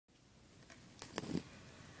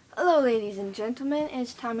Hello ladies and gentlemen,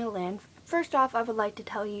 it's Tommy Land. First off, I would like to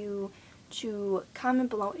tell you to comment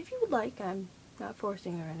below if you would like. I'm not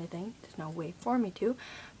forcing or anything. There's no way for me to.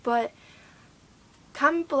 But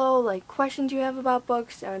comment below like questions you have about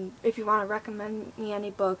books, and if you want to recommend me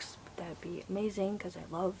any books, that'd be amazing because I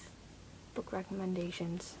love book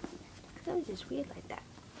recommendations. I'm just weird like that.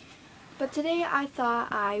 But today I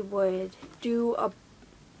thought I would do a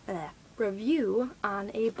review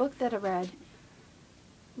on a book that I read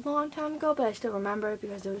long time ago, but I still remember it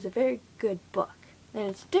because it was a very good book. And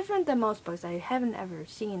it's different than most books. I haven't ever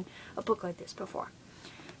seen a book like this before.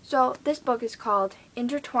 So this book is called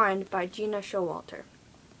Intertwined by Gena Showalter.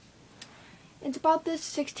 It's about this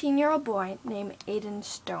 16-year-old boy named Aiden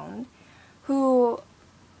Stone who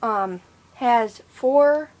has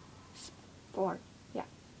four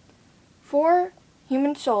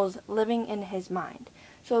human souls living in his mind.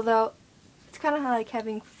 So though it's kind of like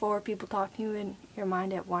having four people talk to you in your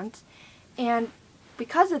mind at once. And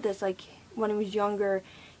because of this, like when he was younger,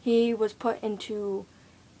 he was put into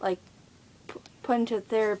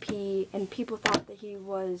therapy, and people thought that he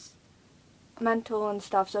was mental and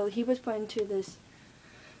stuff. So he was put into this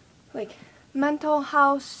like mental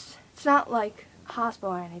house. It's not like a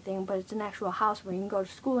hospital or anything, but it's an actual house where you can go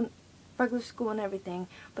to school, regular school and everything.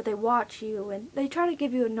 But they watch you and they try to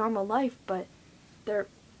give you a normal life, but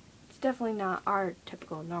it's definitely not our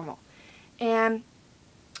typical normal. And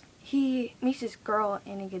he meets this girl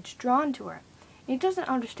and he gets drawn to her. And he doesn't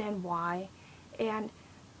understand why. And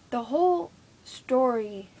the whole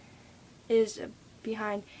story is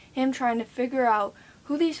behind him trying to figure out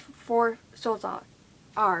who these four souls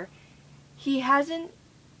are. He's had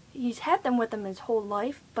them with him his whole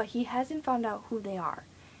life, but he hasn't found out who they are.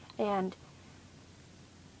 And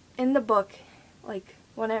in the book, like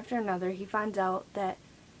one after another, he finds out that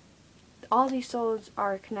all these souls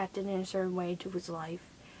are connected in a certain way to his life.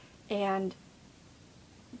 And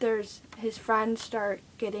his friends start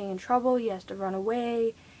getting in trouble. He has to run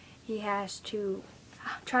away. He has to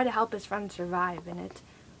try to help his friends survive. And it's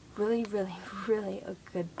really, really, really a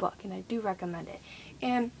good book. And I do recommend it.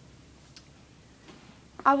 And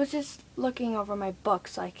I was just looking over my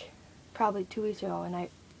books like probably 2 weeks ago, and I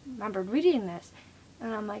remembered reading this.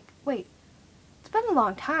 And I'm like, wait, it's been a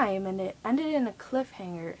long time, and it ended in a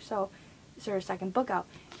cliffhanger. So is there a second book out?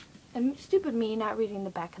 And stupid me not reading the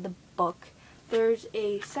back of the book. There's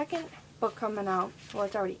a second book coming out. Well,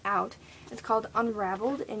 it's already out. It's called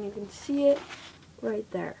Unraveled, and you can see it right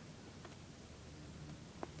there.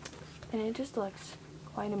 And it just looks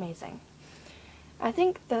quite amazing. I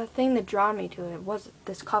think the thing that drew me to it was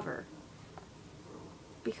this cover,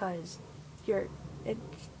 because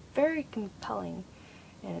it's very compelling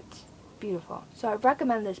and it's beautiful. So I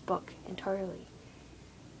recommend this book entirely.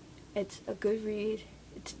 It's a good read.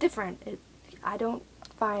 It's different. I don't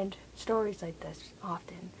find stories like this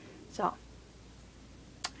often. So,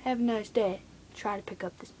 have a nice day. Try to pick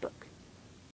up this book.